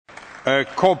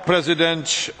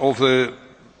co-president of the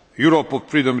Europe of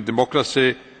Freedom and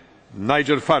Democracy,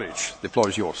 Nigel Farage. The floor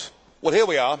is yours. Well, here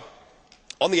we are,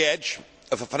 on the edge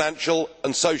of a financial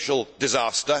and social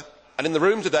disaster, and in the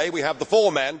room today we have the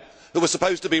four men who were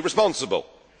supposed to be responsible.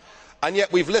 And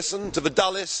yet we've listened to the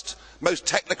dullest, most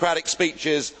technocratic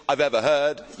speeches I've ever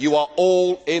heard. You are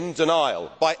all in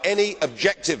denial. By any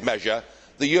objective measure,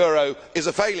 the euro is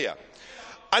a failure.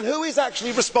 And who is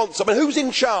actually responsible? Who's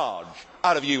in charge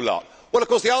out of you lot? Well, of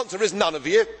course, the answer is none of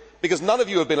you, because none of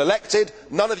you have been elected.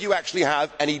 None of you actually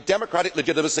have any democratic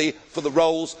legitimacy for the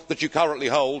roles that you currently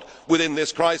hold within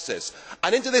this crisis.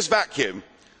 And into this vacuum,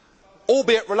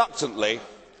 albeit reluctantly,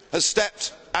 has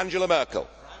stepped Angela Merkel.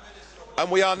 And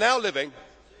we are now living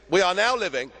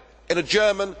in a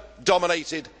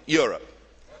German-dominated Europe.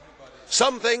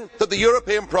 Something that the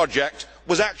European project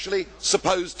was actually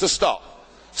supposed to stop.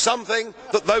 Something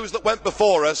that those that went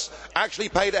before us actually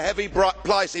paid a heavy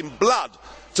price in blood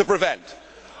to prevent.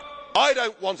 I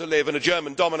don't want to live in a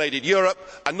German-dominated Europe,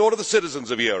 and nor do the citizens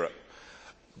of Europe.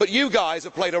 But you guys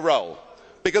have played a role,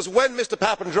 because when Mr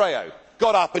Papandreou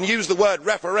got up and used the word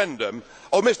referendum,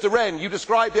 or Mr Rehn, you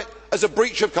described it as a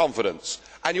breach of confidence,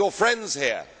 and your friends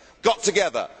here got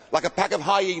together like a pack of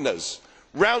hyenas,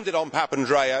 rounded on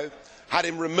Papandreou, had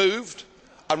him removed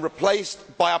and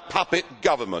replaced by a puppet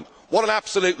government. What an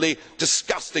absolutely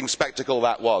disgusting spectacle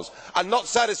that was. And not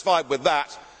satisfied with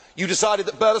that, you decided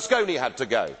that Berlusconi had to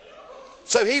go.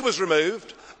 So he was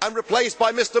removed and replaced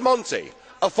by Mr Monti,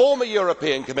 a former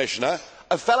European Commissioner,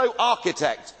 a fellow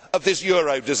architect of this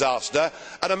euro disaster,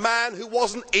 and a man who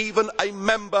wasn't even a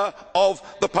member of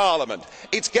the Parliament.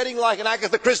 It's getting like an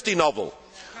Agatha Christie novel,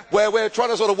 where we're trying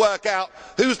to sort of work out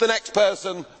who's the next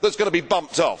person that's going to be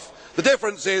bumped off. The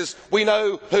difference is we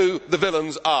know who the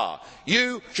villains are.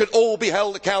 You should all be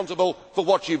held accountable for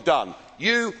what you've done.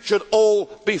 You should all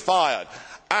be fired.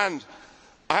 And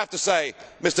I have to say,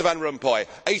 Mr Van Rompuy,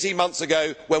 18 months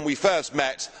ago when we first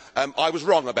met, I was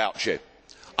wrong about you.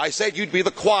 I said you'd be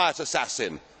the quiet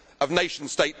assassin of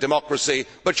nation-state democracy,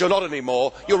 but you're not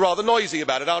anymore. You're rather noisy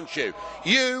about it, aren't you?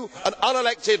 You, an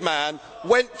unelected man,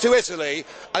 went to Italy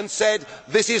and said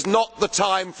this is not the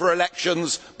time for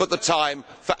elections, but the time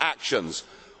for actions.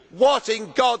 What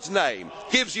in God's name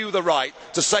gives you the right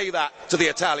to say that to the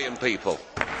Italian people?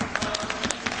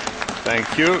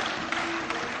 Thank you.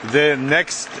 The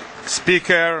next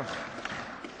speaker,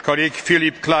 colleague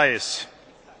Philip Claes.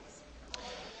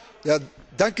 Ja,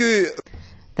 dank u.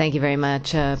 Thank you very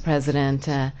much, President.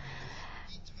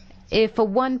 If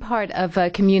one part of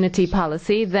community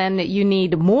policy, then you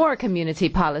need more community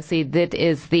policy. That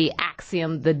is the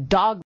axiom, the dogma.